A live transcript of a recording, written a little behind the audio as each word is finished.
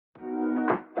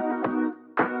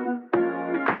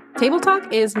Table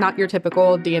Talk is not your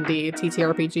typical D&D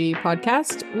TTRPG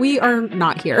podcast. We are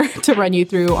not here to run you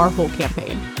through our whole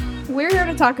campaign. We're here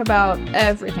to talk about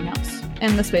everything else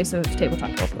in the space of tabletop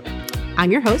roleplay.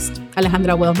 I'm your host,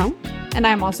 Alejandra Wilhelm. And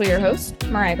I'm also your host,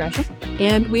 Mariah Gresham.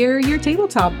 And we're your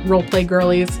tabletop roleplay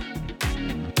girlies.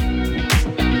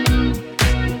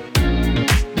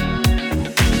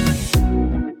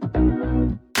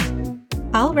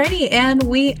 Alrighty, and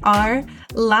we are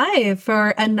live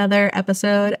for another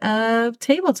episode of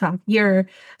Table Talk, your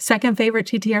second favorite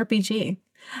TTRPG.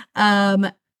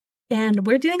 And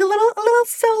we're doing a little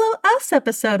solo us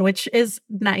episode, which is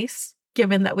nice,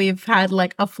 given that we've had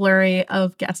like a flurry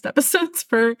of guest episodes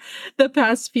for the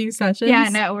past few sessions. Yeah, I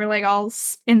know. We're like all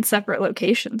in separate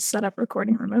locations, set up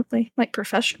recording remotely, like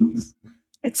professionals.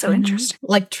 It's so interesting.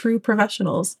 Like true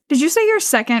professionals. Did you say your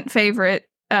second favorite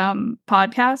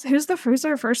podcast? Who's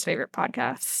our first favorite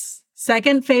podcast?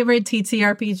 Second favorite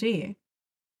TTRPG.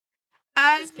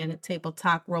 Let's get it. Table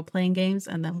Talk role-playing games,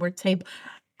 and then we're table...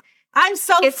 I'm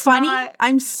so funny.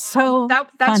 I'm so that's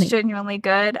funny. Genuinely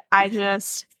good.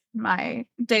 My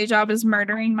day job is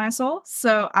murdering my soul,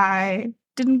 so I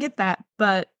didn't get that,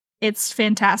 but it's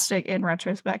fantastic in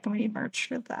retrospect when you merge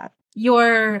with that.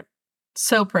 You're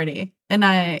so pretty, and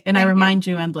I remind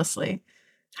you endlessly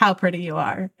how pretty you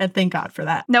are, and thank God for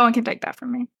that. No one can take that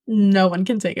from me. No one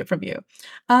can take it from you.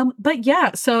 But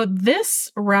yeah, so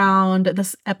this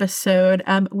episode,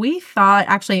 we thought,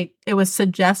 actually, it was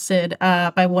suggested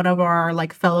by one of our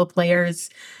like fellow players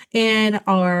in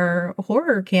our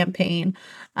horror campaign,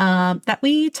 that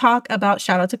we talk about,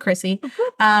 shout out to Chrissy,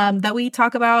 that we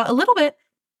talk about a little bit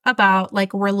about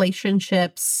like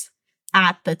relationships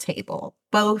at the table,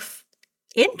 both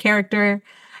in character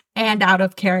and out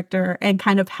of character, and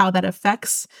kind of how that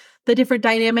affects the different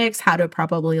dynamics, how to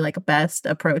probably like best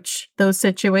approach those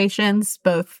situations,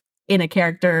 both in a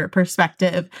character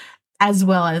perspective, as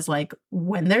well as like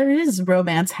when there is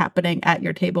romance happening at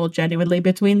your table genuinely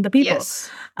between the people.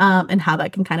 Yes. And how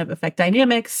that can kind of affect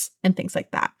dynamics and things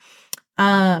like that.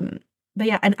 But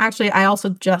yeah, and actually I also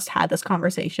just had this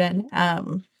conversation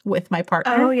with my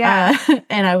partner. Oh yeah.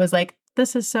 And I was like,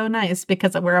 this is so nice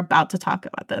because we're about to talk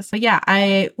about this. But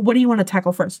yeah, what do you want to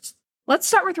tackle first? Let's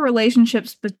start with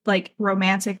relationships, but like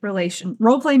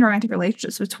role-playing romantic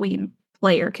relationships between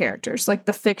player characters, like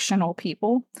the fictional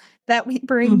people that we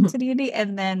bring to D&D,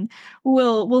 and then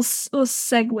we'll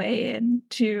segue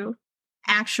into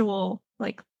actual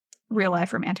like real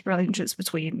life romantic relationships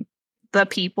between the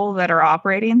people that are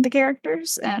operating the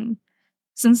characters. And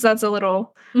since that's a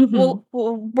little, we'll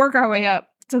work our way up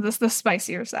to the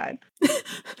spicier side.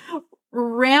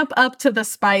 Ramp up to the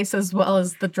spice as well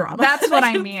as the drama. That's what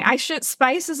I mean.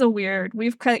 Spice is a weird.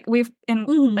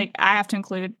 Like I have to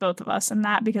include both of us in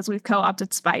that because we've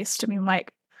co-opted spice to mean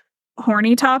like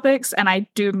horny topics, and I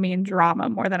do mean drama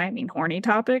more than I mean horny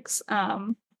topics.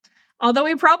 Although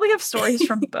we probably have stories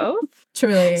from both.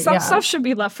 Truly, some stuff should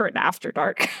be left for an after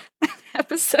dark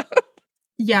episode.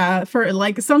 Yeah, for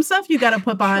like some stuff you got to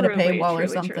put behind a paywall or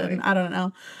something. Truly. I don't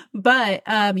know. But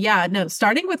yeah, no,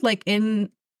 starting with like in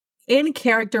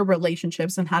character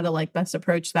relationships and how to like best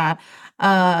approach that.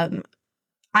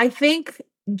 I think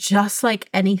just like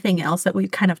anything else that we've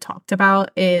kind of talked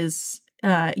about is,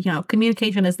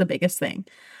 communication is the biggest thing.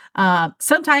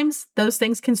 Sometimes those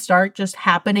things can start just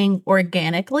happening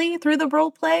organically through the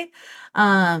role play.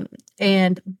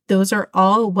 And those are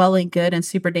all well and good and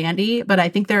super dandy, but I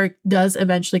think there does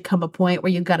eventually come a point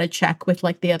where you've got to check with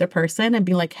like the other person and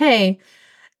be like, hey,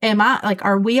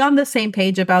 are we on the same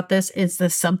page about this? Is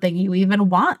this something you even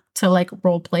want to like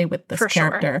role play with this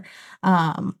character?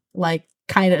 Sure. Like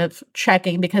kind of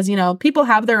checking because, people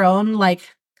have their own like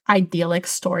idyllic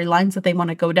storylines that they want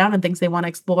to go down and things they want to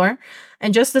explore.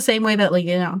 And just the same way that like,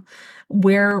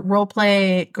 we're role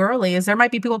play girlies, there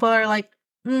might be people that are like,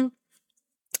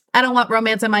 I don't want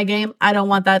romance in my game. I don't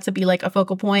want that to be like a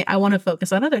focal point. I want to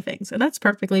focus on other things. And that's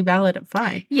perfectly valid and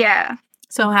fine. Yeah.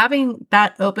 So having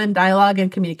that open dialogue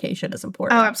and communication is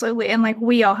important. Oh, absolutely. And like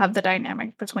we all have the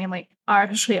dynamic between like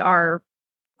our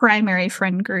primary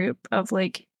friend group of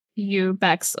like you,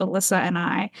 Bex, Alyssa, and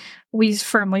I. We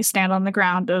firmly stand on the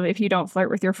ground of if you don't flirt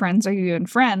with your friends, are you even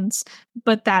friends?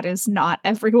 But that is not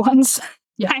everyone's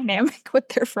dynamic with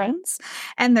their friends.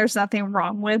 And there's nothing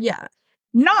wrong with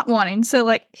not wanting to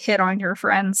like hit on your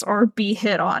friends or be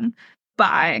hit on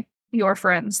by your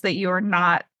friends that you're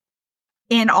not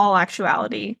in all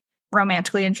actuality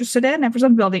romantically interested in. And for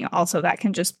some building also that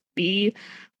can just be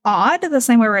odd, the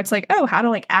same way where it's like, oh, how do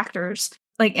like actors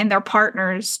like and their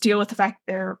partners deal with the fact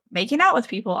they're making out with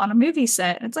people on a movie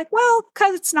set? And it's like, well,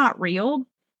 because it's not real,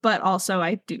 but also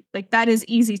I do like that is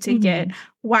easy to get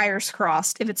wires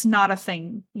crossed if it's not a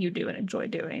thing you do and enjoy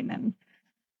doing and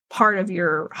part of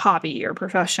your hobby or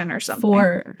profession or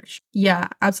something. Yeah,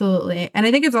 absolutely. And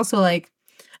I think it's also like,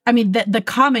 I mean, the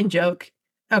common joke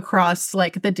across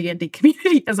like the D&D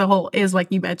community as a whole is like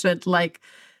you mentioned, like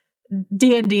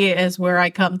D&D is where I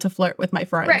come to flirt with my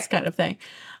friends kind of thing.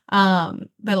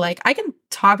 But like I can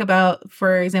talk about,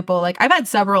 for example, like I've had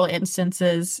several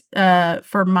instances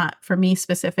for me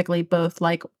specifically, both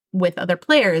like with other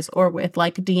players or with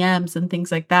like DMs and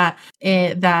things like that,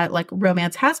 that like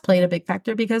romance has played a big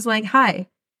factor because like, hi,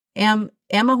 am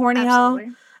a horny hoe.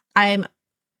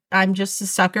 I'm just a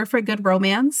sucker for good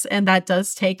romance, and that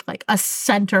does take like a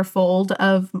centerfold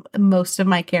of most of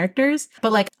my characters.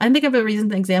 But like I think of a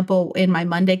recent example in my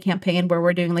Monday campaign where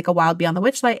we're doing like a Wild Beyond the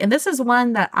Witchlight, and this is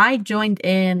one that I joined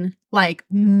in like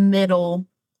middle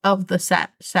of the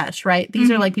sesh, right? These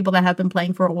are like people that have been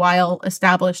playing for a while,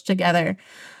 established together,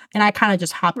 and I kind of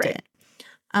just hopped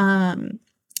in.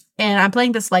 And I'm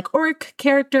playing this like orc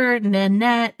character,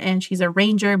 Nanette, and she's a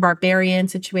ranger barbarian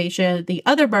situation. The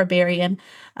other barbarian,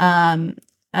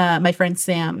 my friend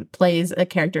Sam, plays a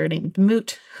character named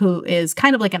Moot, who is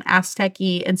kind of like an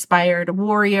Aztec-y inspired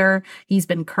warrior. He's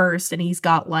been cursed and he's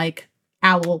got like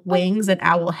owl wings and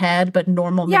owl head, but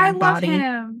normal man body. I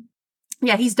love him.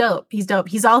 Yeah, he's dope.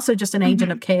 He's also just an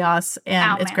agent of chaos,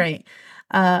 and it's great.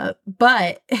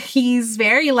 But he's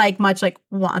very like much like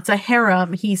wants a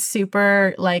harem. He's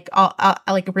super like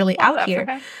like really out here.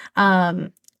 Okay.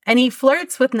 And he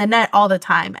flirts with Nanette all the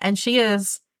time, and she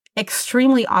is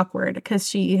extremely awkward because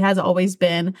she has always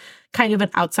been kind of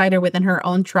an outsider within her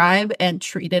own tribe and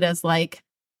treated as like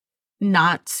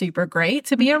not super great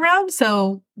to be around.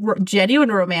 So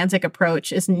genuine romantic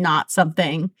approach is not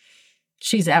something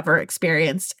she's ever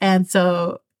experienced. And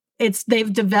so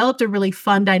they've developed a really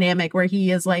fun dynamic where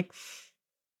he is like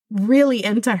really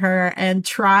into her and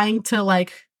trying to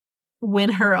like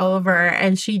win her over,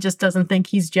 and she just doesn't think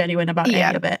he's genuine about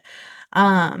any of it.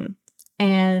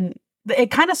 And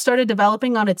it kind of started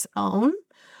developing on its own,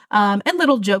 and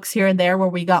little jokes here and there where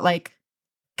we got like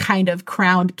kind of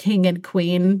crowned king and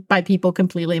queen by people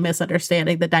completely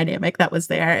misunderstanding the dynamic that was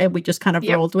there, and we just kind of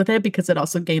rolled with it because it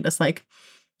also gave us like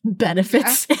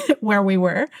benefits where we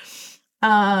were.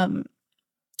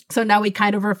 So now we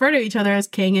kind of refer to each other as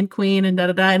king and queen and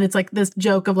da-da-da, and it's like this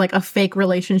joke of like a fake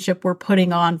relationship we're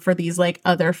putting on for these like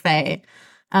other fae,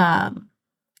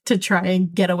 to try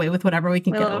and get away with whatever we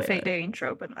can get away with. A fake dating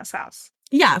trope in this house.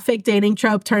 Yeah, fake dating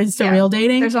trope turns to real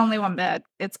dating. There's only one bed.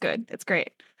 It's good. It's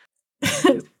great.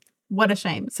 What a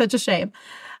shame. Such a shame.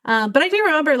 But I do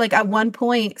remember like at one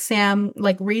point Sam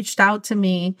like reached out to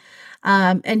me,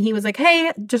 and he was like,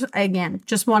 hey,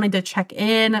 just wanted to check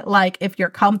in, like if you're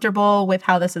comfortable with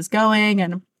how this is going.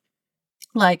 And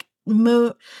like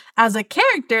Moo as a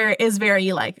character is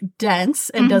very like dense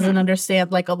and doesn't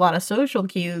understand like a lot of social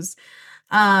cues.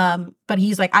 But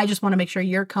he's like, I just want to make sure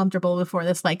you're comfortable before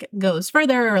this like goes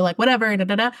further or like whatever. Da,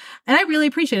 da, da. And I really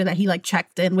appreciated that he like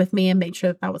checked in with me and made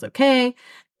sure that was okay.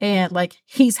 And like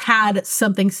he's had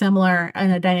something similar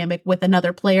in a dynamic with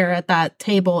another player at that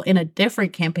table in a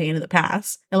different campaign in the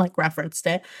past, and like referenced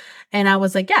it. And I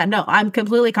was like, yeah, no, I'm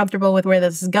completely comfortable with where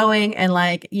this is going. And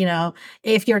like, you know,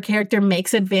 if your character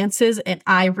makes advances and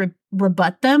I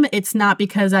rebut them, it's not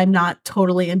because I'm not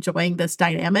totally enjoying this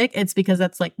dynamic. It's because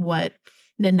that's like what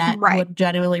Nanette would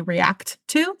genuinely react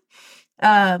to.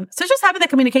 So just having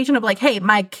that communication of like, hey,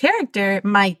 my character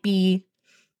might be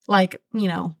like, you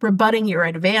know, rebutting your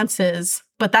advances,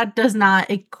 but that does not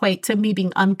equate to me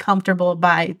being uncomfortable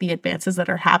by the advances that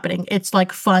are happening. It's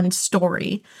like fun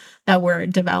story that we're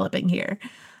developing here.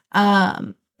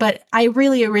 But I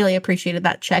really, really appreciated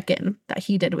that check-in that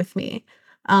he did with me,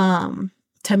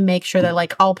 to make sure that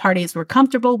like all parties were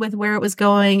comfortable with where it was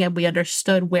going and we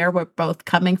understood where we're both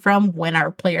coming from when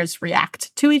our players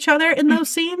react to each other in those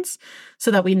scenes, so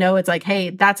that we know it's like,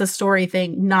 hey, that's a story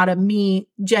thing, not a me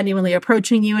genuinely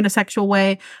approaching you in a sexual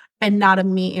way, and not a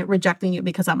me rejecting you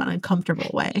because I'm in an uncomfortable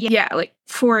way. Yeah, like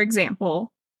for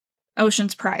example,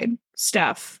 Ocean's Pride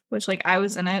stuff, which like I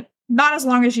was in it not as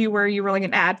long as you were like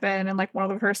an admin and like one of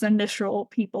the first initial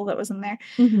people that was in there.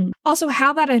 Also,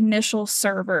 how that initial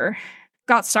server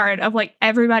got started of like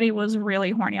everybody was really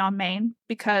horny on main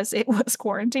because it was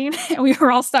quarantine and we were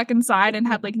all stuck inside and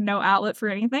had like no outlet for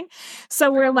anything.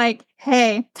 So we're like,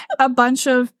 hey, a bunch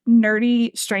of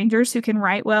nerdy strangers who can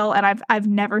write well, and I've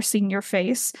never seen your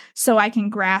face, so I can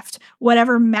graft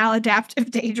whatever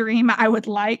maladaptive daydream I would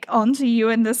like onto you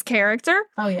in this character.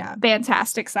 Oh yeah,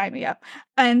 fantastic, sign me up.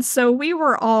 And so we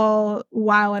were all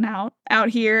wilding out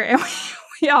here, and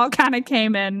we all kind of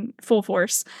came in full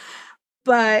force.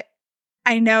 But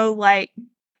I know, like,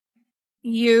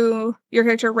 your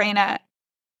character Reina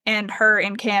and her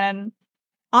in canon.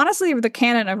 Honestly, the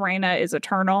canon of Reina is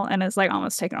eternal and is like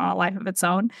almost taken on a life of its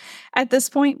own at this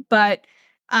point. But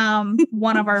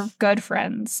one of our good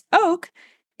friends, Oak,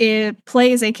 it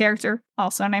plays a character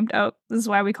also named Oak. This is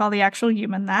why we call the actual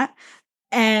human that.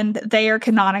 And they are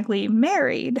canonically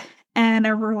married. And I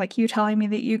remember like you telling me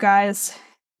that you guys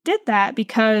did that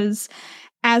because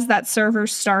as that server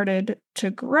started to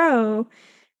grow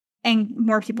and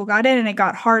more people got in and it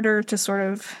got harder to sort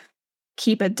of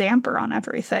keep a damper on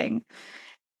everything,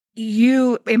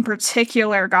 you in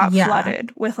particular got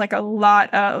flooded with like a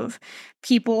lot of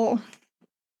people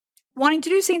wanting to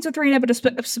do scenes with Rena, but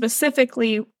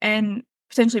specifically and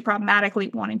potentially problematically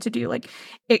wanting to do like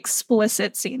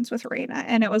explicit scenes with Rena.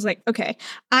 And it was like, okay,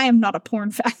 I am not a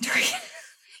porn factory.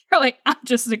 You're like, I'm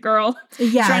just a girl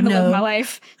trying to live my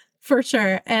life. For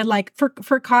sure. And like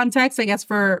for context, I guess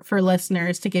for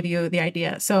listeners to give you the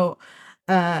idea. So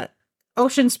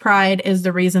Ocean's Pride is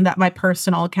the reason that my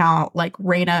personal account, like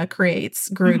Reina Creates,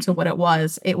 grew to what it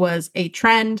was. It was a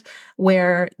trend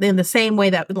where, in the same way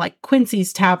that like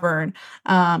Quincy's Tavern,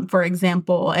 for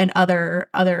example, and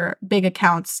other big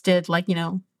accounts did, like, you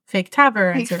know, fake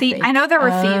taverns or fake, I know there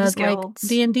were thieves guilds, like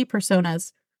D&D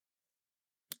personas.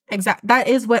 Exactly. That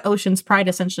is what Ocean's Pride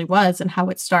essentially was and how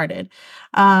it started.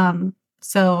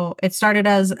 So it started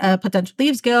as a potential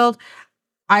thieves guild.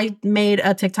 I made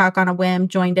a TikTok on a whim,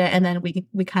 joined it, and then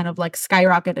we kind of like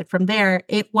skyrocketed from there.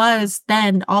 It was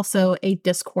then also a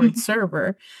Discord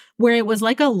server where it was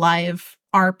like a live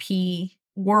RP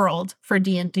world for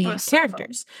D&D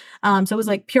characters. So it was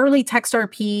like purely text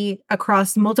RP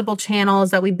across multiple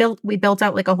channels that we built. We built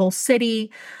out like a whole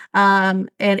city, and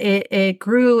it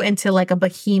grew into like a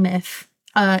behemoth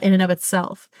in and of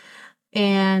itself.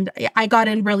 And I got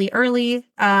in really early,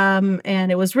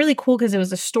 and it was really cool because it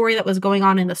was a story that was going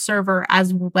on in the server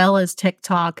as well as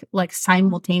TikTok, like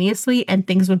simultaneously, and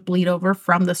things would bleed over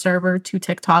from the server to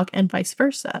TikTok and vice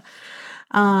versa.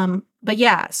 But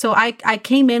yeah, so I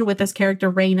came in with this character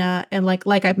Reina, and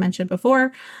like I've mentioned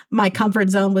before, my comfort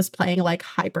zone was playing like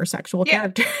hypersexual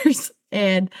characters,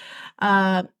 and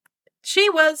she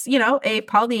was, you know, a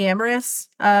polyamorous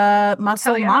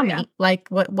muscle mommy. Yeah. Like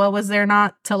what was there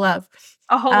not to love?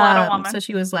 A whole lot of woman. So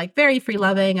she was like very free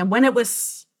loving, and when it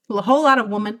was a whole lot of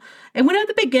woman, and when at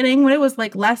the beginning when it was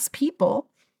like less people,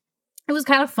 it was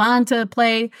kind of fun to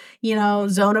play, you know,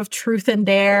 Zone of Truth and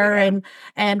Dare and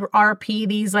RP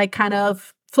these like kind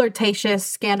of flirtatious,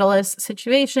 scandalous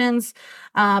situations.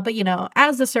 But you know,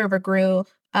 as the server grew,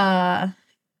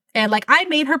 and like I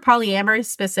made her polyamorous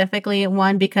specifically,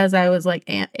 one because I was like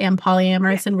am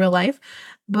polyamorous in real life,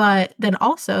 but then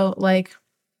also like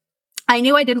I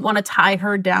knew I didn't want to tie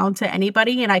her down to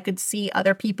anybody, and I could see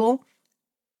other people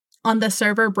on the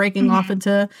server breaking off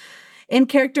into in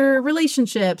character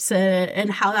relationships and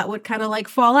how that would kind of like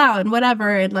fall out and whatever,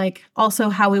 and like also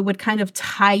how it would kind of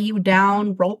tie you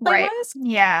down role play wise.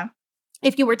 Yeah.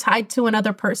 If you were tied to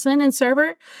another person in server.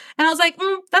 And I was like,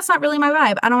 that's not really my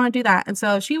vibe. I don't want to do that. And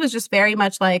so she was just very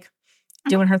much like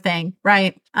doing her thing.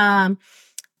 Right. And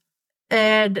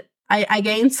I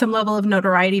gained some level of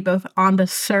notoriety both on the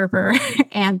server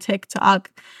and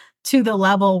TikTok to the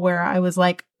level where I was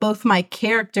like, both my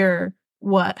character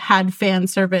had fan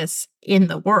service in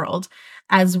the world,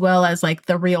 as well as like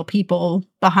the real people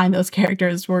behind those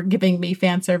characters were giving me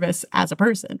fan service as a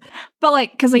person. But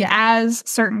like, because like as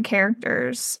certain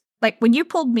characters, like when you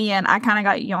pulled me in, I kind of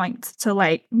got yoinked to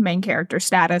like main character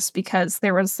status because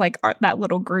there was like that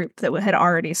little group that had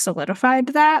already solidified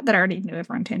that I already knew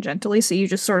everyone tangentially. So you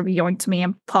just sort of yoinked me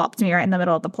and popped me right in the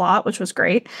middle of the plot, which was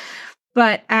great.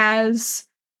 But as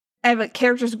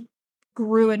characters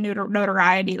grew in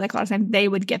notoriety, like a lot of times they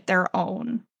would get their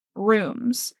own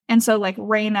rooms. And so like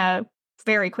Reina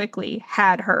very quickly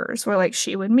had hers where like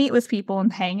she would meet with people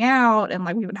and hang out, and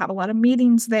like we would have a lot of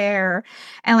meetings there,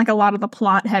 and like a lot of the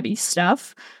plot heavy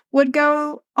stuff would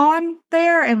go on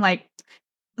there. And like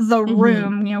the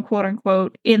room, you know, quote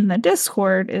unquote, in the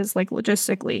Discord is like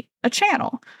logistically a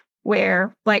channel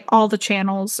where like all the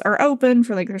channels are open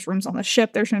for like there's rooms on the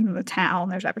ship, there's rooms in the town,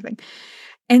 there's everything.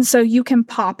 And so you can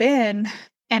pop in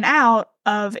and out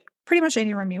of pretty much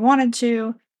any room you wanted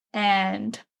to.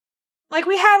 And like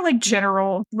we had like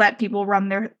general let people run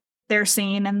their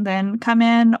scene and then come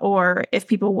in, or if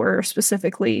people were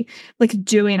specifically like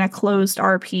doing a closed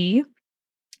RP,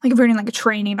 like if we're doing like a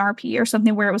training RP or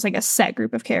something where it was like a set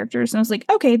group of characters, and I was like,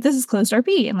 okay, this is closed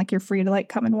RP, and like you're free to like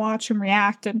come and watch and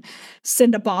react and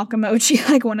send a bonk emoji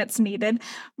like when it's needed.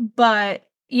 But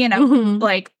you know,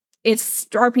 like it's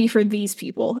RP for these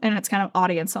people and it's kind of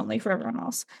audience only for everyone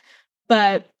else.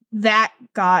 But that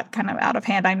got kind of out of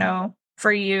hand, I know,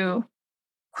 for you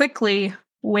quickly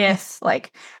with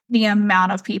like the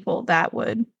amount of people that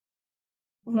would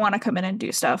want to come in and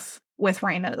do stuff with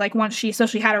Raina. Like once she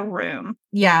had a room.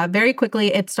 Yeah, very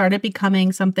quickly it started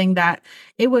becoming something that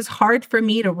it was hard for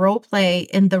me to role play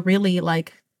in the really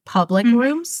like public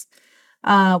rooms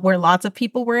where lots of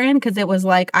people were in, because it was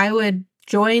like I would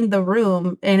join the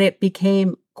room and it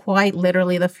became quite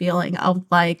literally the feeling of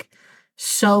like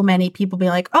so many people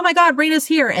being like, oh my God, Raina's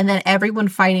here. And then everyone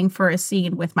fighting for a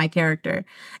scene with my character.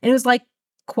 And it was like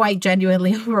quite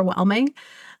genuinely overwhelming.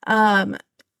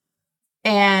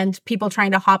 And people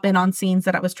trying to hop in on scenes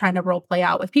that I was trying to role play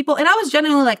out with people. And I was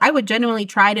genuinely like, I would genuinely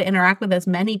try to interact with as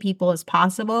many people as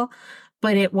possible,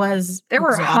 but it was there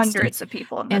were hundreds of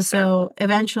people in this and so server.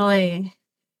 Eventually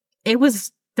there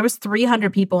was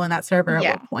 300 people in that server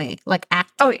at one point, like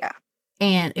active. Oh yeah.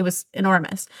 And it was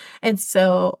enormous. And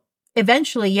so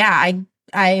eventually, I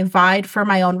vied for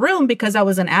my own room because I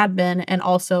was an admin, and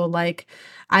also like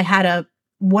I had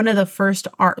one of the first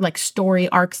story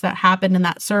arcs that happened in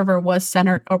that server was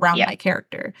centered around my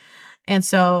character. And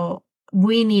so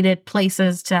we needed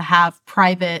places to have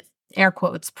private, air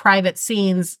quotes, private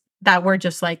scenes that were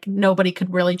just like nobody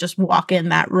could really just walk in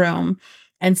that room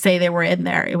and say they were in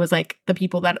there. It was like the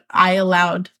people that I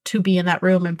allowed to be in that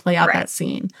room and play out that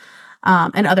scene.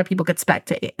 And other people could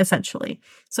spectate, essentially.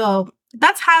 So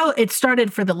that's how it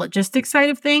started for the logistics side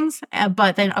of things.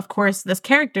 But then, of course, this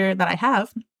character that I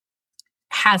have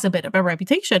has a bit of a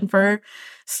reputation for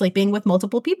sleeping with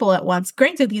multiple people at once.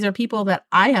 Granted, these are people that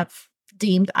I have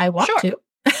deemed I want to.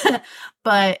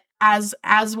 But as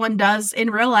one does in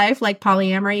real life, like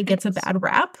polyamory gets a bad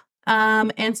rap.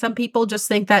 And some people just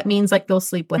think that means like they'll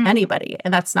sleep with anybody.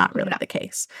 And that's not really the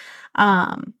case.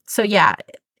 So yeah,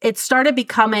 it started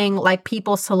becoming like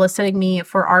people soliciting me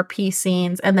for RP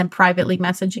scenes and then privately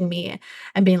messaging me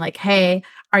and being like, hey,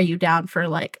 are you down for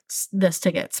like this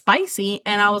to get spicy?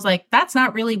 And I was like, that's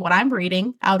not really what I'm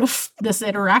reading out of this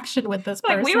interaction with this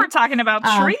person. Like we were talking about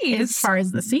trees. As far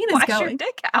as the scene is going. Your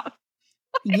dick out.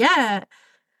 Yeah.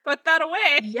 Put that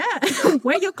away. Yeah.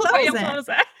 Where your clothes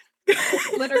at?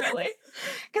 Literally.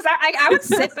 Because I would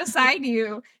sit beside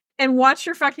you and watch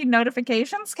your fucking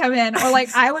notifications come in, or like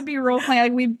I would be role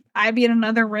playing, like I'd be in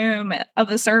another room of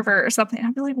the server or something.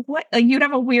 I'd be like, "What?" Like you'd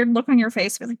have a weird look on your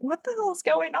face, be like, "What the hell is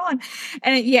going on?"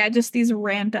 And just these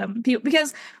random people,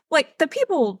 because like the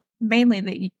people mainly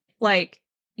that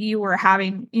you were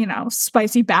having,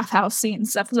 spicy bathhouse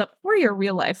scenes stuff were your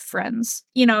real life friends,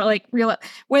 like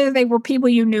whether they were people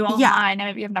you knew online and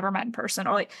maybe you've never met in person,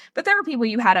 or like, but there were people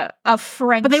you had a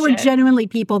friendship. But they were genuinely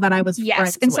people that I was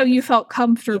friends and with. so you felt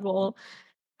comfortable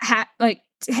like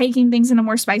taking things in a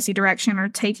more spicy direction, or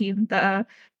taking the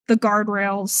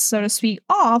guardrails, so to speak,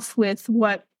 off with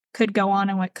what could go on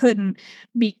and what couldn't,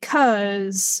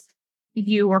 because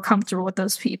you were comfortable with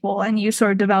those people and you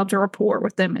sort of developed a rapport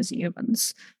with them as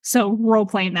humans. So role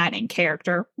playing that in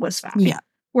character was fine. Yeah.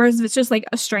 Whereas if it's just like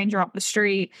a stranger off the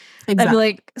street, that'd be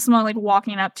like someone like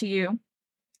walking up to you,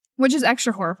 which is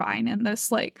extra horrifying in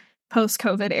this like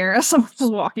post-COVID era. Someone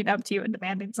just walking up to you and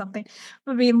demanding something,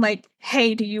 but being like,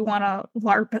 "Hey, do you want to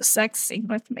LARP a sex scene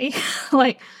with me?"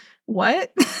 Like,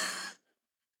 what?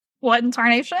 What in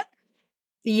tarnation?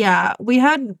 Yeah, we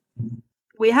had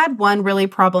one really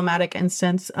problematic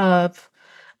instance of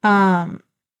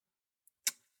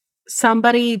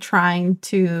somebody trying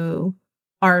to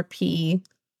RP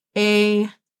a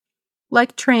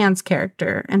like trans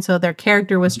character, and so their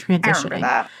character was transitioning. I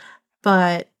remember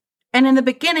that. And in the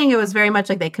beginning, it was very much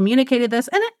like they communicated this,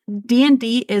 and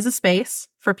D&D is a space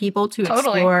for people to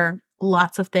explore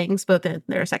lots of things, both in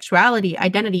their sexuality,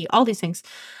 identity, all these things.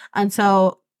 And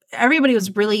so everybody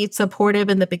was really supportive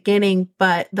in the beginning,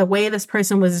 but the way this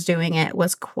person was doing it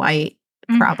was quite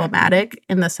problematic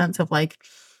in the sense of like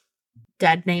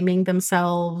dead naming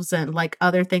themselves and like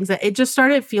other things that it just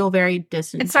started to feel very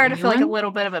disingenuous. It started to feel like a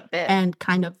little bit of a bit. And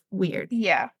kind of weird.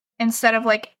 Yeah. Instead of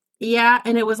like... Yeah,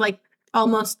 and it was like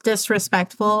almost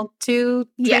disrespectful to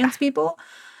trans people.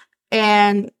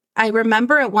 And I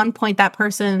remember at one point that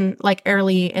person, like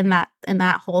early in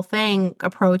that whole thing,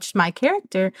 approached my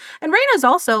character. And Raina's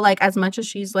also like, as much as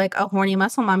she's like a horny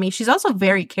muscle mommy, she's also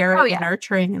very caring and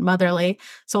nurturing and motherly.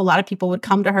 So a lot of people would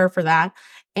come to her for that.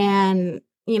 And,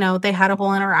 they had a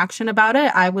whole interaction about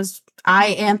it. I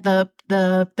and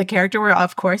the character were,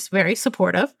 of course, very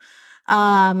supportive.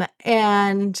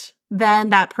 And then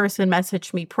that person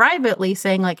messaged me privately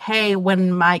saying like, hey,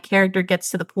 when my character gets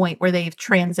to the point where they've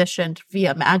transitioned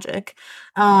via magic,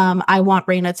 I want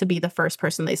Raina to be the first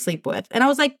person they sleep with. And I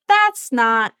was like, that's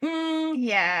not,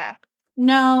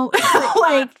 no,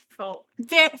 like,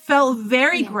 felt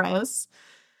very gross.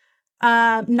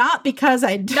 Not because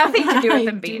I nothing to do with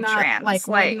them being trans,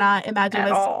 would not imagine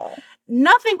at all.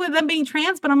 Nothing with them being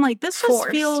trans, but I'm like, this just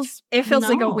feels. It feels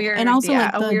like a weird, and also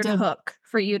like a weird hook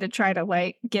for you to try to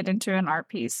like get into an art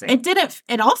piece.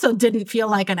 It also didn't feel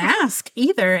like an ask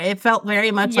either. It felt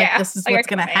very much like this is what's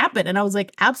going to happen, and I was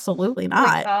like, absolutely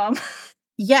not. Like,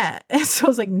 yeah, and so I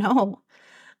was like, no.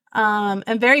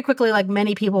 And very quickly, like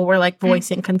many people were like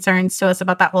voicing concerns to us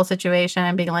about that whole situation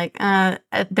and being like,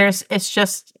 it's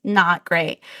just not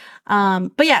great.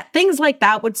 But yeah, things like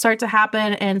that would start to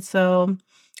happen. And so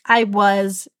I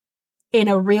was in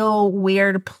a real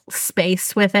weird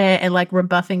space with it and like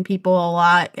rebuffing people a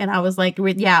lot. And I was like,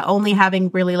 only having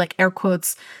really like air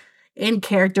quotes in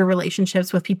character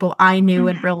relationships with people I knew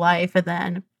in real life. And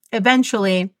then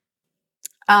eventually,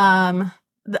 because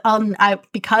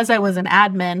I was an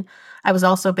admin, I was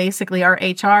also basically our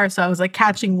HR. So I was like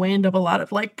catching wind of a lot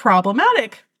of like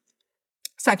problematic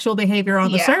sexual behavior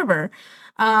on the server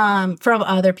from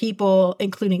other people,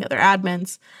 including other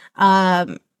admins,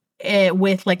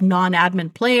 with like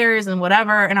non-admin players and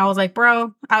whatever. And I was like,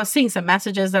 bro, I was seeing some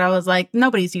messages that I was like,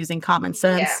 nobody's using common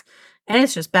sense. Yeah. And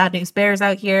it's just bad news bears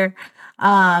out here.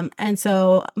 And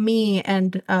so me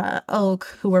and Oak,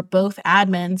 who were both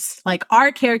admins, like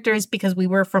our characters, because we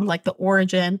were from like the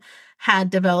origin,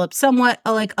 had developed somewhat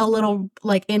like a little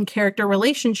like in character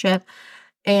relationship,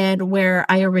 and where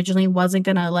I originally wasn't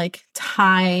gonna like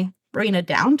tie Brina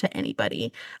down to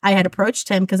anybody. I had approached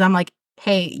him because I'm like,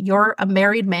 hey, you're a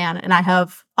married man and I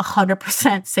have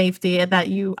 100% safety and that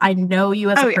I know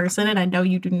you as a person and I know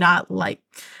you do not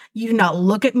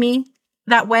look at me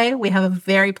that way. We have a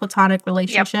very platonic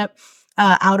relationship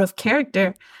out of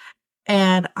character,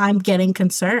 and I'm getting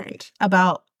concerned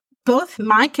about both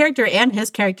my character and his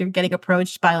character getting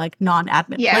approached by like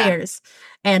non-admin players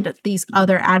and these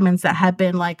other admins that had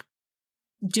been like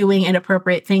doing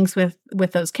inappropriate things with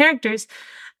those characters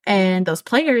and those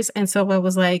players. And so I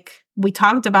was like, we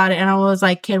talked about it and I was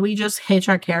like, can we just hitch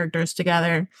our characters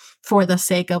together for the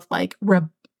sake of like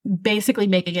basically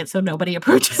making it so nobody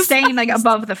approaches staying like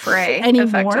above the fray anymore.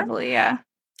 Effectively, yeah.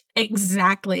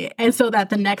 Exactly. And so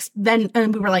that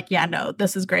and we were like, yeah, no,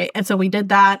 this is great. And so we did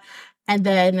that. And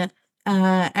then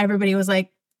everybody was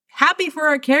like happy for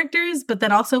our characters, but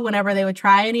then also whenever they would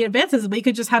try any advances, we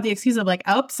could just have the excuse of like,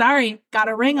 oh, sorry, got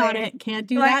a ring on it. Can't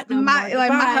do that no more.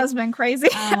 Like my husband crazy.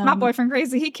 My boyfriend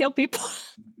crazy. He killed people.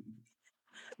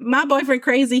 My boyfriend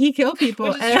crazy. He killed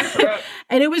people.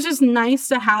 And it was just nice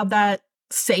to have that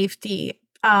safety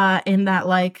in that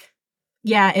like,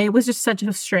 yeah, it was just such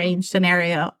a strange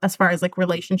scenario as far as like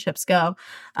relationships go.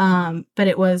 But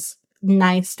it was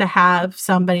nice to have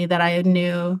somebody that I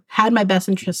knew had my best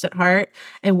interest at heart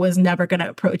and was never going to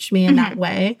approach me in that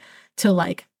way to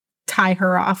like tie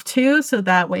her off to, so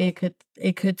that way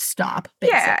it could stop.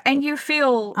 Basically. Yeah, and you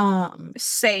feel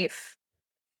safe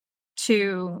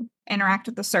to interact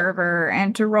with the server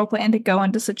and to roleplay and to go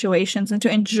into situations and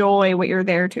to enjoy what you're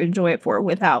there to enjoy it for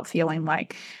without feeling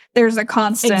like there's a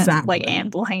constant like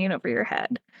anvil hanging over your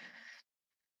head.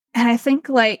 And I think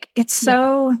like it's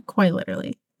so quite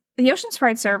literally. The Ocean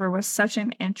Sprite server was such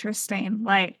an interesting,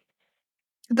 like,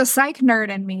 the psych nerd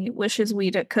in me wishes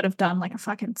we could have done like a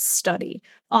fucking study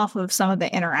off of some of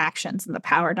the interactions and the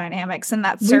power dynamics in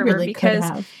that server, really,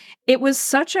 because it was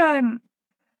such an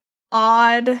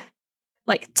odd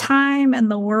like time in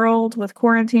the world with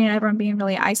quarantine, everyone being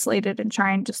really isolated and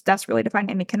trying just desperately to find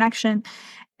any connection.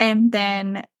 And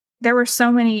then there were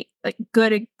so many like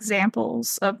good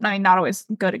examples of, I mean, not always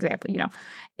good example,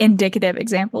 indicative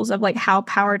examples of like how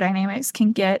power dynamics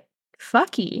can get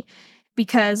fucky,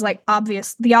 because like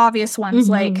the obvious ones,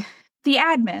 like the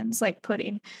admins, like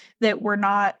putting that were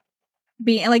not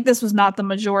being like, this was not the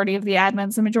majority of the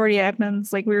admins. The majority of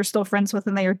admins, like we were still friends with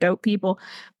and they are dope people,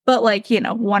 but like,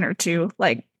 one or two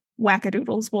like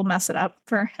wackadoodles will mess it up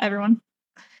for everyone.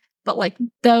 But like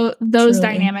those Truly.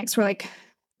 Dynamics were like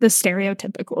the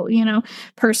stereotypical,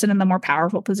 person in the more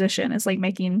powerful position is like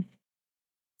making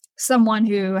someone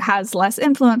who has less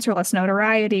influence or less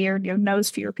notoriety or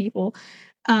knows fewer people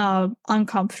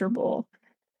uncomfortable.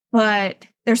 But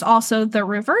there's also the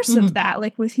reverse of that,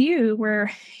 like with you,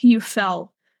 where you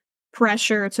felt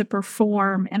pressure to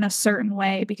perform in a certain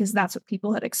way because that's what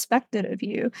people had expected of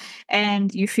you,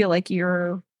 and you feel like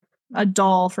you're a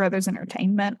doll for others'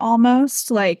 entertainment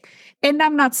almost. Like, and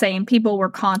I'm not saying people were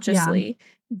consciously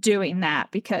doing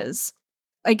that, because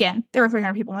again, there were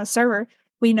 300 people on the server.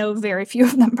 We know very few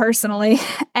of them personally,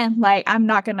 and like I'm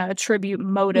not going to attribute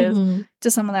motive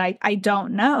to someone that I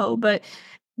don't know, but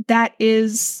that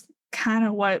is kind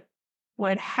of what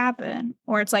would happen.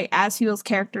 Or it's like as people's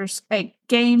characters like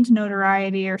gained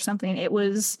notoriety or something, it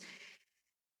was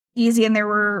easy, and there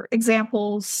were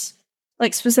examples,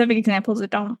 like specific examples that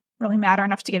don't really matter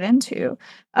enough to get into,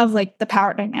 of like the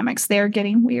power dynamics there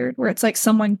getting weird, where it's like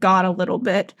someone got a little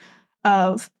bit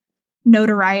of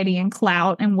notoriety and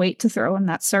clout and weight to throw in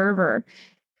that server,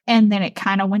 and then it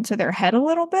kind of went to their head a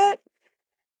little bit,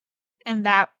 and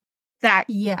that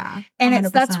Yeah, and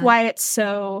 100%. that's why it's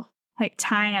so like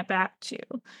tying it back to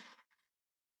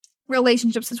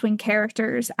relationships between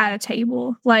characters at a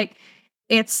table. Like,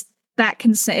 it's that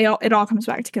consent. It all comes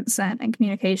back to consent and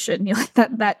communication. You know,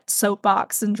 like that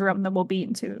soapbox syndrome that will be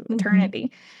into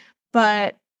eternity.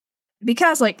 But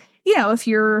because, like, you know, if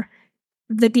you're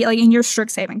like in your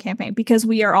Strixhaven campaign, because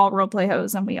we are all roleplay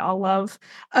hoes and we all love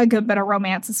a good bit of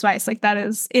romance and spice, like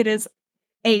it is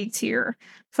A tier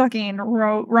fucking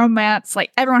romance.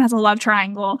 Like, everyone has a love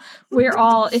triangle. We're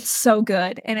all, it's so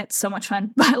good and it's so much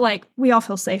fun. But like, we all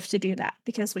feel safe to do that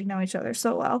because we know each other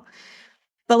so well.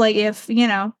 But like, if, you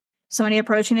know, somebody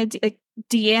approaching a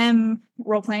DM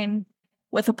role playing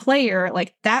with a player,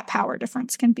 like, that power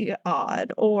difference can be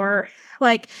odd. Or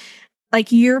like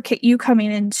you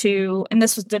coming into, and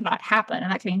this did not happen in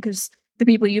that game because the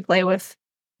people you play with,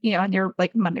 you know, in your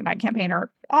like Monday night campaign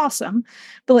are awesome,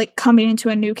 but like coming into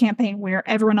a new campaign where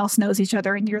everyone else knows each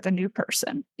other and you're the new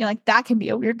person, you know, like that can be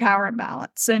a weird power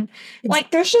imbalance. And like,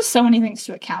 there's just so many things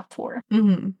to account for.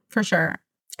 For sure.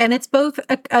 And it's both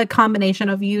a combination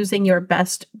of using your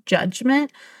best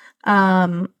judgment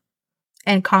and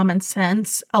common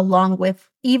sense, along with,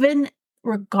 even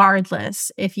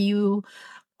regardless if you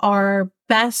are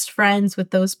best friends with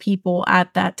those people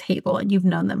at that table and you've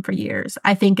known them for years,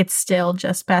 I think it's still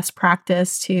just best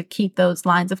practice to keep those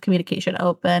lines of communication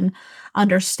open,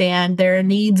 understand their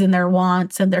needs and their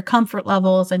wants and their comfort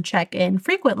levels, and check in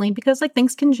frequently, because like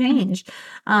things can change.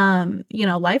 You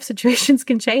know, life situations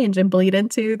can change and bleed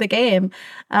into the game.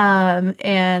 And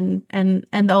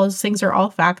those things are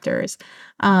all factors.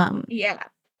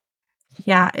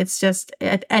 Yeah, it's just,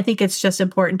 I think it's just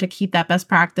important to keep that best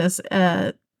practice,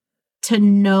 to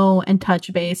know and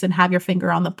touch base and have your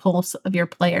finger on the pulse of your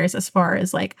players, as far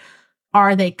as like,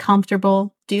 are they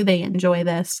comfortable? Do they enjoy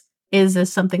this? Is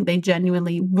this something they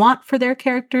genuinely want for their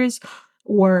characters?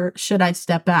 Or should I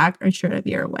step back, or should I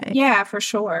veer away? Yeah, for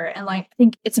sure. And like, I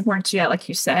think it's important to do that, like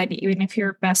you said, even if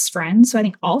you're best friends. So I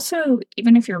think also,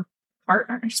 even if you're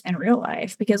partners in real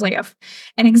life, because like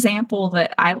an example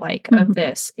that I like of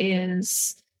this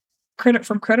is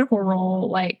from Critical Role,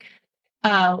 like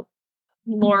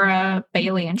Laura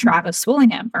Bailey and Travis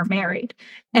Willingham are married.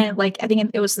 And like, I think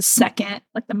it was the second,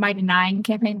 like the Mighty Nine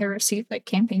campaign, they received like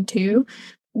campaign 2,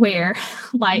 where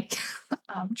like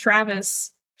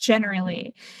Travis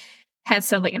generally had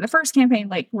said, like, in the first campaign,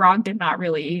 like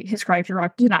his character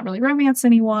Rog did not really romance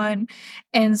anyone.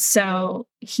 And so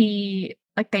he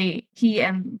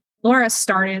and Laura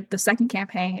started the second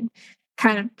campaign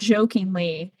kind of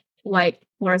jokingly, like,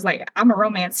 Laura's like, I'm gonna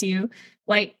romance you.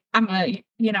 Like, I'm a,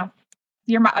 you know,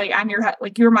 you're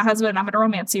my husband, I'm gonna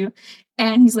romance you.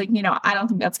 And he's like, you know, I don't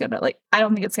think it's gonna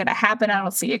happen. I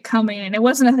don't see it coming. And it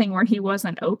wasn't a thing where he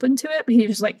wasn't open to it, but he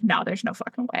was just like, no, there's no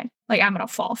fucking way. Like, I'm gonna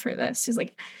fall for this. He's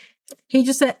like, he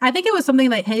just said, I think it was something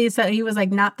like, he said, he was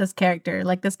like, not this character.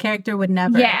 Like, this character would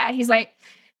never. Yeah, he's like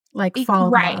fall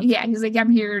in right. love. Yeah, he's like, I'm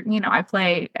here, you know,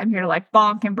 I'm here to like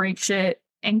bonk and break shit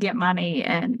and get money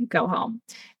and go home.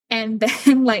 And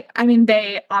then like, I mean,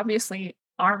 they obviously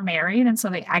are married, and so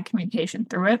they had communication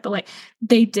through it, but like,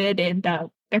 their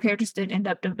characters did end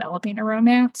up developing a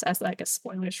romance, as like a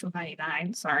spoilers for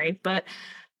 99, sorry, but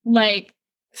like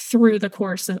through the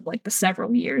course of like the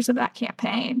several years of that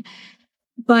campaign.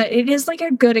 But it is like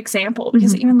a good example,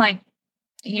 because even like,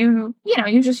 you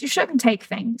shouldn't take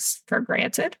things for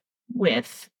granted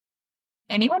with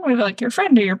anyone, with like your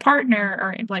friend or your partner,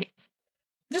 or like,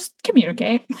 just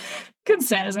communicate.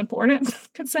 Consent is important.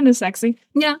 Consent is sexy.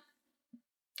 Yeah.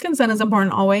 Consent is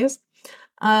important always.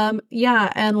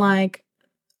 Yeah, and like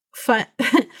fun.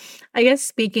 I guess,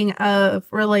 speaking of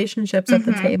relationships at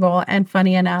the table, and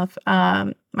funny enough,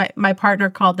 my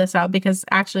partner called this out, because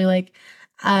actually, like,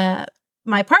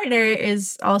 my partner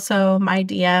is also my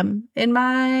DM in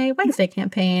my Wednesday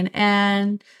campaign,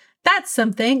 and that's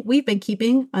something we've been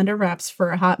keeping under wraps for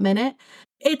a hot minute.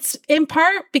 It's in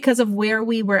part because of where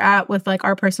we were at with like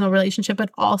our personal relationship,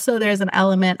 but also there's an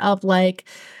element of like,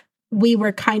 we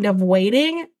were kind of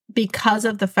waiting, because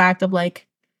of the fact of like,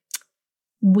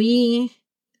 we're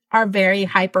both very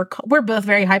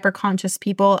hyper conscious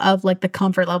people of like the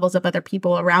comfort levels of other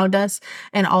people around us,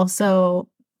 and also,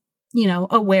 you know,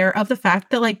 aware of the fact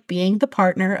that like being the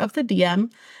partner of the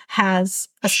DM has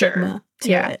a stigma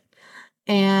to it.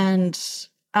 And,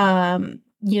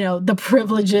 you know, the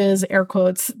privileges, air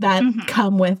quotes, that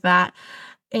come with that.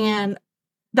 And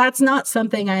that's not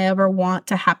something I ever want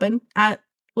to happen at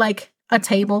like a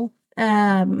table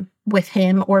with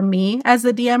him or me as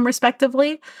the DM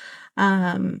respectively.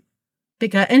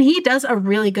 Because and he does a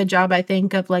really good job, I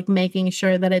think, of like making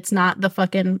sure that it's not the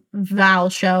fucking Val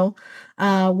show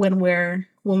when we're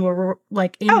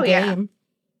like in game.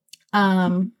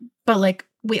 But like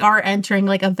we are entering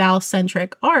like a Val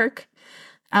centric arc.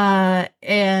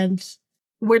 And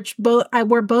we're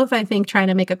both, I think, trying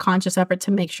to make a conscious effort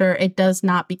to make sure it does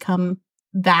not become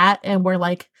that, and we're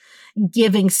like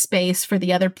giving space for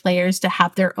the other players to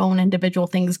have their own individual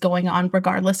things going on,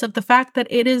 regardless of the fact that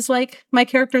it is like my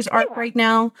character's arc right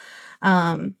now.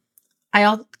 I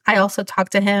also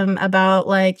talked to him about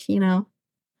like, you know,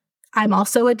 I'm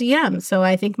also a DM, so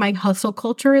I think my hustle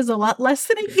culture is a lot less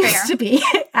than it used to be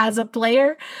as a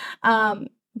player.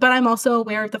 But I'm also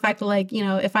aware of the fact that, like, you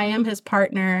know, if I am his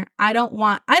partner, I don't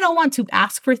want to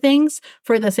ask for things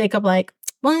for the sake of like,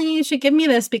 well, you should give me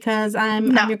this because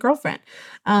I'm your girlfriend.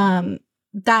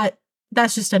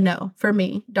 That's just a no for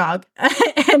me, dog.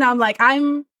 And I'm like,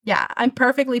 I'm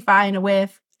perfectly fine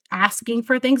with asking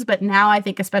for things, but now I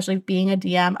think, especially being a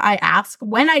DM,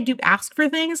 when I do ask for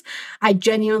things, I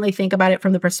genuinely think about it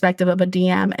from the perspective of a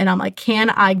DM, and I'm like, can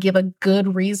I give a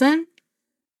good reason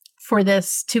for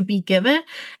this to be given?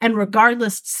 And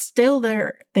regardless, still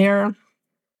their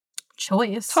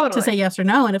choice to say yes or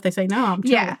no. And if they say no, I'm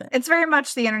chill with it. It's very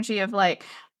much the energy of like,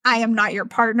 I am not your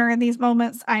partner in these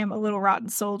moments. I am a little rotten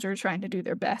soldier trying to do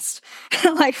their best.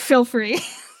 Like, feel free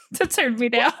to turn me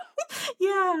down.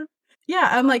 Yeah,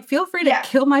 I'm like, feel free to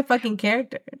kill my fucking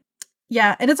character.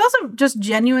 Yeah, and it's also just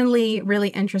genuinely really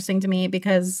interesting to me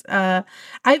because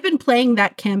I've been playing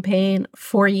that campaign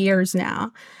for years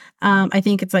now. I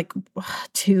think it's like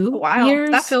 2 years.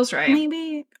 That feels right.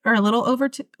 Maybe, or a little over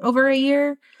a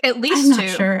year. At least I'm 2.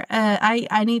 not sure. At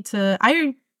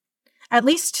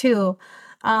least 2.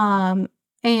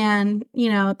 And, you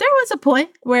know, there was a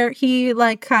point where he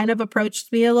like kind of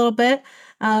approached me a little bit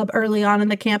early on in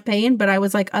the campaign, but I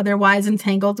was like otherwise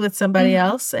entangled with somebody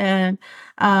else. And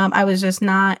I was just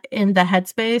not in the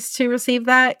headspace to receive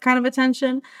that kind of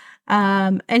attention.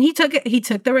 And he took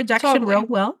the rejection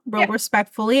real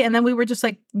respectfully. And then we were just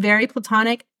like very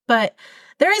platonic. But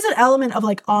there is an element of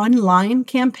like online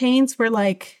campaigns where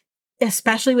like,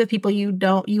 especially with people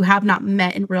you have not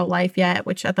met in real life yet,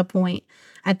 which at that point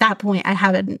I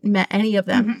haven't met any of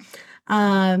them.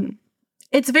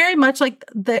 It's very much like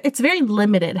it's very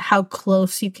limited how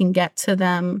close you can get to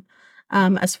them.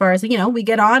 As far as, you know, we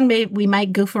get on, we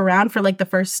might goof around for like the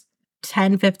first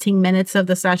 10-15 minutes of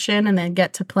the session and then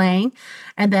get to playing.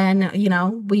 And then, you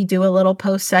know, we do a little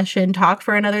post-session talk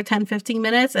for another 10-15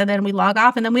 minutes, and then we log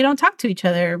off, and then we don't talk to each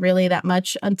other really that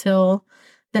much until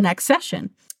the next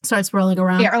session starts rolling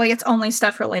around. Yeah, or like it's only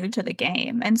stuff related to the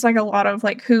game. And it's like a lot of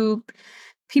like who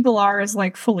people are as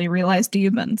like fully realized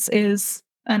humans is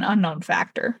an unknown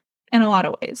factor in a lot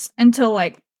of ways until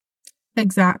like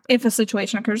if a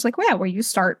situation occurs like, where you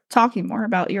start talking more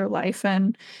about your life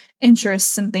and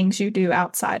interests and things you do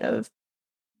outside of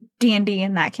D&D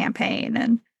in that campaign,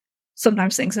 and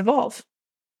sometimes things evolve.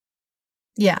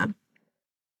 Yeah,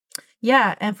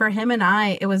 and for him and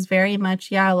I, it was very much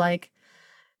like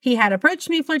he had approached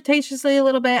me flirtatiously a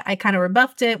little bit. I kind of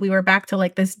rebuffed it. We were back to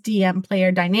like this DM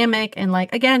player dynamic. And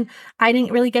like, again, I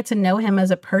didn't really get to know him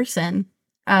as a person,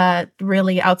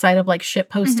 really outside of like shit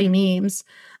posting memes,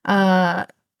 and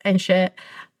shit.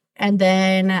 And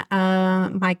then,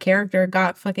 my character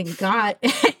got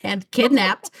and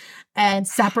kidnapped and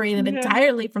separated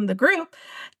entirely from the group.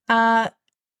 And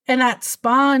that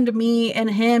spawned me and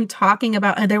him talking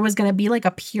about, there was going to be like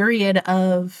a period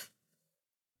of,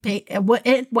 what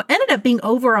ended up being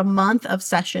over a month of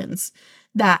sessions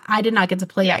that I did not get to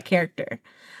play that character.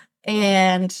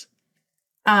 And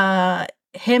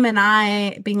him and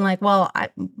I being like, well,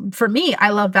 for me,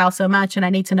 I love Val so much and I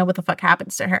need to know what the fuck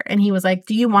happens to her. And he was like,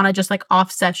 do you want to just like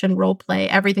off session role play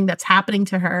everything that's happening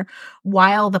to her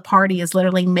while the party is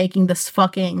literally making this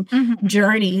fucking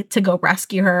journey to go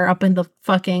rescue her up in the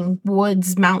fucking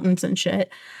woods, mountains and shit.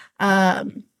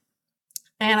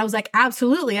 And I was like,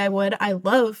 absolutely, I would. I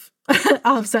love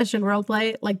off-session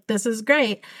roleplay. Like, this is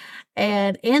great.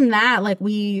 And in that, like,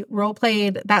 we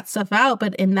role-played that stuff out.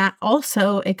 But in that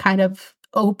also, it kind of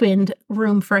opened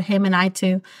room for him and I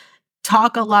to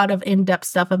talk a lot of in-depth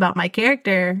stuff about my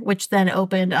character, which then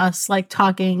opened us, like,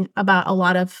 talking about a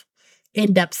lot of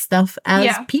in-depth stuff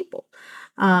as people.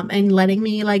 And letting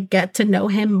me, like, get to know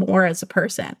him more as a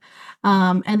person.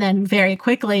 And then very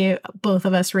quickly, both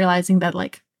of us realizing that,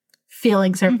 like,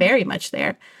 feelings are very much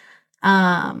there.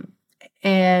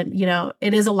 And, you know,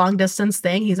 it is a long distance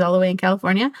thing. He's all the way in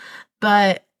California.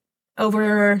 But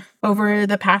over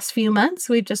the past few months,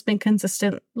 we've just been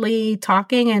consistently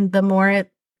talking, and the more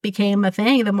it became a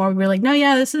thing, the more we were like, no,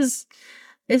 yeah, this is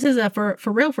a for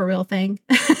real thing.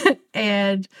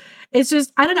 And it's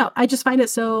just, I don't know, I just find it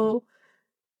so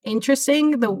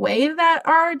interesting the way that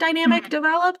our dynamic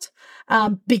developed,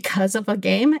 because of a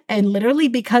game, and literally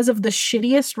because of the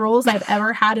shittiest roles I've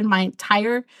ever had in my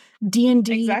entire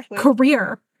D&D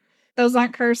career. Those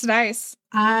aren't cursed dice.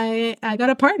 I got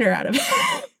a partner out of it.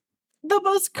 The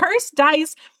most cursed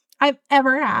dice I've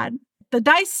ever had. The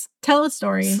dice tell a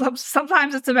story.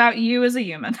 Sometimes it's about you as a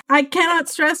human. I cannot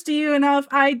stress to you enough.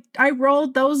 I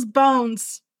rolled those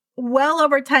bones well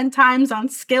over 10 times on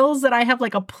skills that I have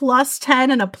like a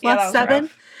 +10 and a +7.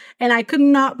 And I could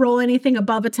not roll anything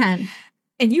above a 10.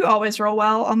 And you always roll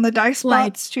well on the dice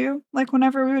spots too. Like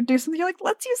whenever we would do something, you're like,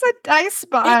 let's use a dice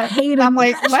spot. I hate it. I'm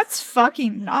like, let's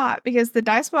fucking not, because the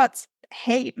dice spots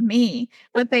hate me,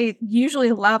 but they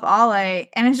usually love Ale.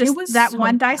 And it's just that so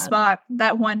one dice spot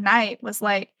that one night was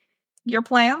like, your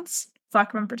plans?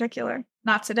 Fuck him in particular.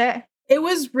 Not today. It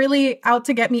was really out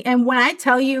to get me. And when I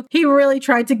tell you, he really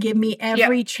tried to give me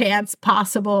every chance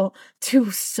possible to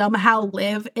somehow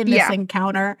live in this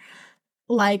encounter.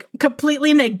 Like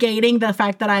completely negating the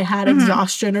fact that I had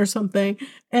exhaustion or something,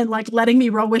 and like letting me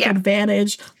roll with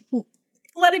advantage,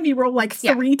 letting me roll like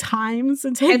 3 times.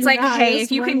 And it's like, hey,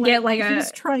 if you can get like he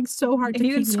was trying so hard if to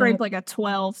you can scrape like a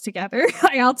 12 together,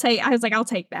 like I'll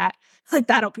take that. Like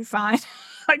that'll be fine.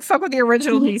 Like fuck what the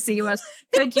original DC was.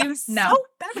 Could you no? So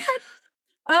bad.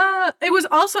 It was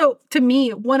also, to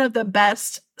me, one of the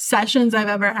best sessions I've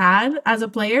ever had as a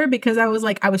player, because I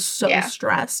was so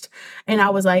stressed, and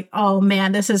I was like, oh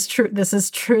man, this is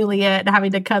truly it,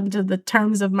 having to come to the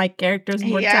terms of my character's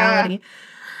mortality.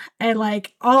 And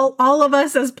like all of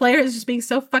us as players just being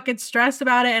so fucking stressed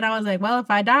about it. And I was like, well, if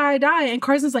I die, I die. And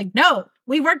Carson's like, no,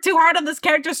 we worked too hard on this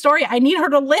character's story. I need her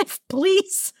to live,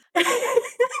 please.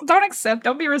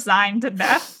 Don't be resigned to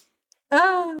death.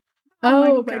 Oh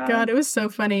my God. It was so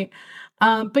funny.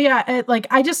 But yeah,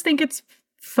 I just think it's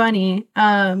funny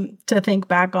to think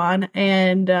back on,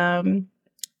 and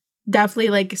definitely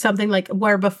like something like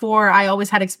where before I always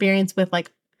had experience with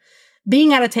like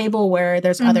being at a table where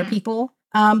there's other people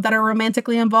that are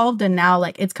romantically involved, and now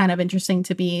like it's kind of interesting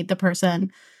to be the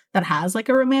person that has like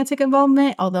a romantic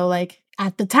involvement, although like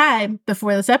at the time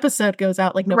before this episode goes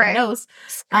out, like nobody knows.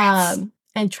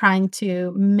 And trying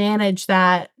to manage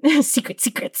that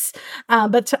secrets.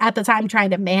 But at the time,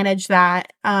 trying to manage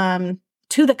that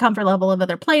to the comfort level of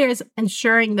other players,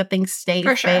 ensuring that things stay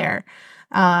fair.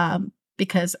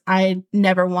 Because I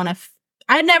never want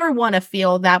to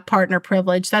feel that partner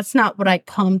privilege. That's not what I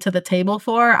come to the table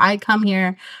for. I come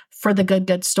here for the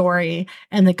good story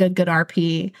and the good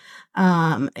RP.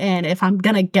 And if I'm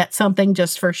gonna get something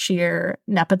just for sheer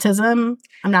nepotism,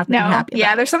 I'm not gonna be happy.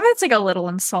 Yeah, there's something that's like a little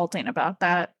insulting about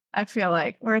that. I feel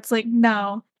like where it's like,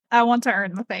 no, I want to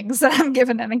earn the things that I'm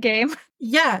given in a game.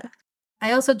 Yeah.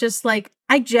 I also just like,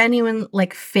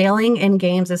 failing in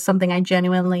games is something I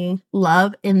genuinely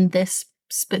love in this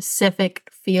specific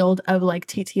field of like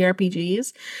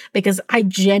TTRPGs, because I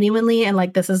genuinely, and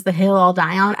like this is the hill I'll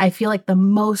die on, I feel like the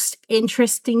most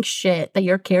interesting shit that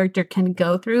your character can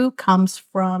go through comes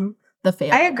from the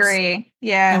failures. I agree.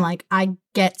 Yeah. And like I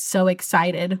get so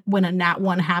excited when a nat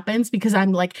 1 happens, because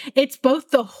I'm like, it's both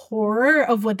the horror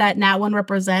of what that nat 1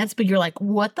 represents, but you're like,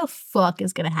 what the fuck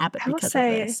is gonna happen because of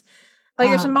this? Like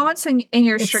there's some moments in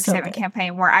your Strixhaven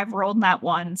campaign where I've rolled nat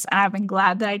 1s, and I've been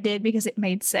glad that I did because it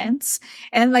made sense.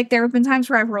 And like there have been times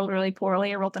where I've rolled really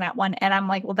poorly. I rolled a nat 1 and I'm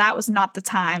like, well, that was not the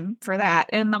time for that.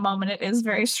 And in the moment it is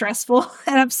very stressful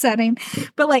and upsetting.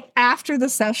 But like after the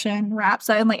session wraps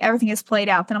up and like everything is played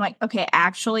out, then I'm like, okay,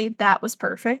 actually that was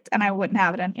perfect and I wouldn't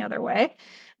have it any other way.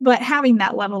 But having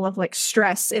that level of like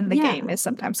stress in the game is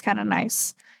sometimes kind of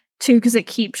nice too, because it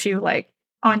keeps you like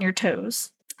on your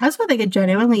toes. I also think it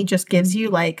genuinely just gives you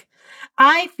like,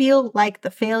 I feel like the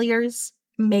failures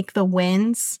make the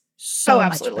wins so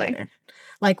much better.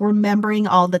 Like remembering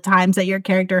all the times that your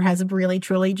character has really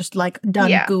truly just like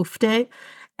goofed it.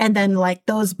 And then like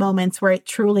those moments where it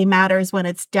truly matters, when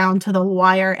it's down to the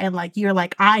wire and like you're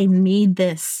like, I need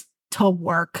this to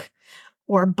work,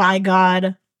 or by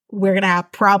God, we're going to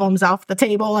have problems off the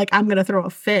table. Like I'm going to throw a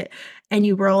fit, and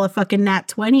you roll a fucking nat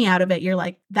 20 out of it. You're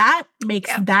like, that makes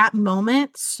that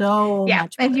moment so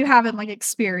much better. And you haven't like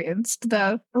experienced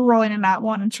the rolling a nat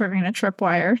 1 and triggering a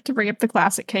tripwire, to bring up the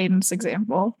classic Cadence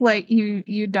example. Like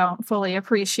you don't fully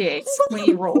appreciate when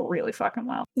you roll really fucking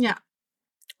well. Yeah.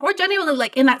 Or genuinely,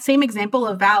 like in that same example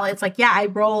of Val, it's like, yeah, I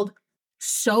rolled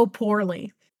so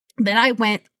poorly that I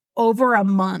went over a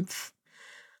month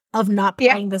of not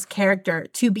playing this character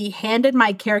to be handed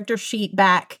my character sheet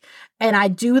back, and I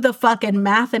do the fucking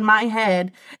math in my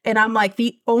head, and I'm like,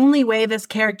 the only way this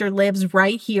character lives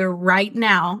right here, right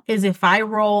now, is if I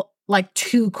roll like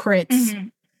 2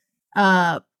 crits,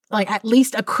 like at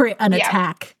least a crit, an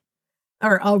attack,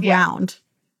 or a round.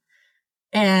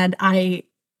 And I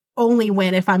only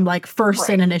win if I'm like first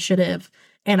in initiative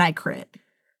and I crit.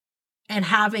 And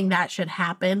having that shit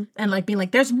happen and like being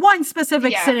like, there's one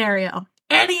specific scenario.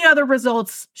 Any other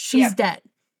results, she's dead.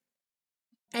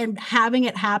 And having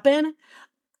it happen,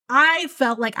 I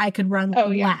felt like I could run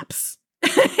laps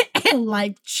and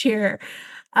like cheer.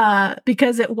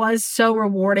 Because it was so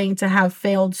rewarding to have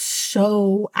failed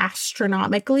so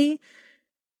astronomically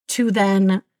to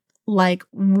then like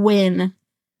win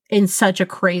in such a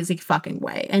crazy fucking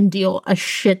way and deal a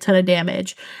shit ton of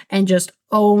damage and just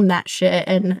own that shit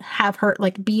and have her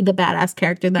like be the badass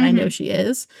character that I know she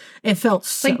is. It felt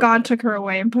so like God took her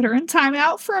away and put her in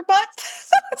timeout for a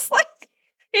month. It's like,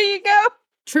 here you go.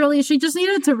 Truly, she just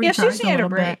needed to recharge she's needed a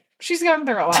break. Bit. She's going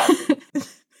through a lot.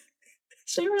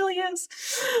 She really is.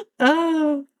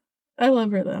 Oh, I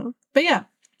love her though. But yeah.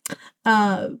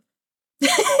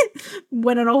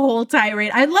 Went on a whole tirade.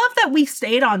 I love that we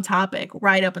stayed on topic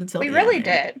right up until we really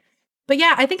did. But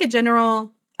yeah, I think in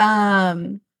general,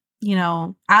 you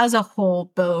know, as a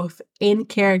whole, both in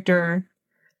character,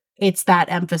 it's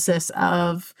that emphasis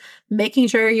of making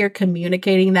sure you're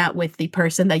communicating that with the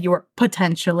person that you're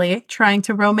potentially trying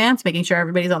to romance, making sure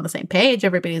everybody's on the same page,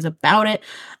 everybody's about it,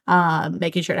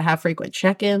 making sure to have frequent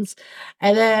check-ins.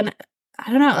 And then, I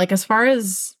don't know, like as far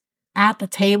as at the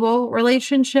table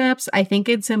relationships, I think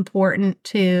it's important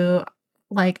to,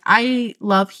 like, I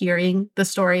love hearing the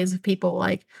stories of people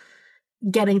like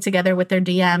getting together with their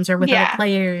DMs or with other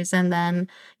players, and then,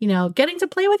 you know, getting to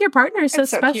play with your partner is so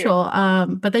special.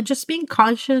 But then just being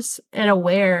conscious and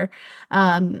aware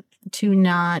to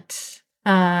not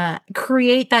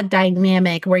create that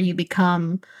dynamic where you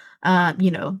become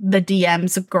you know, the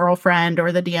DM's girlfriend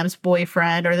or the DM's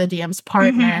boyfriend or the DM's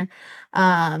partner.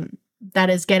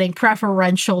 That is getting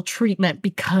preferential treatment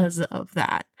because of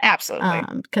that.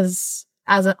 Absolutely. Because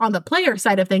on the player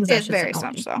side of things, it's very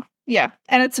much so. Yeah,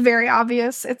 and it's very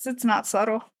obvious. It's not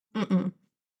subtle. But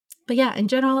yeah, in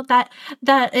general, that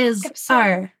is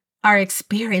our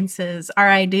experiences,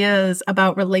 our ideas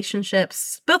about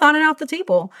relationships, both on and off the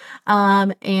table.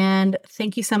 And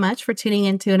thank you so much for tuning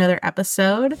into another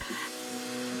episode.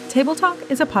 Table Talk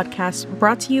is a podcast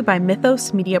brought to you by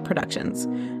Mythos Media Productions,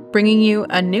 bringing you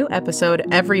a new episode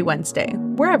every Wednesday,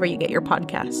 wherever you get your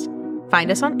podcast. Find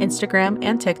us on Instagram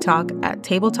and TikTok at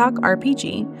Table Talk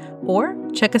RPG, or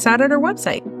check us out at our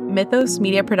website,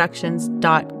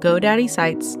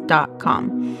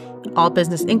 mythosmediaproductions.godaddysite.com. All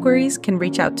business inquiries can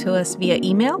reach out to us via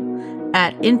email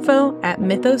at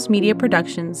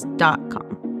info@mythosmediaproductions.com.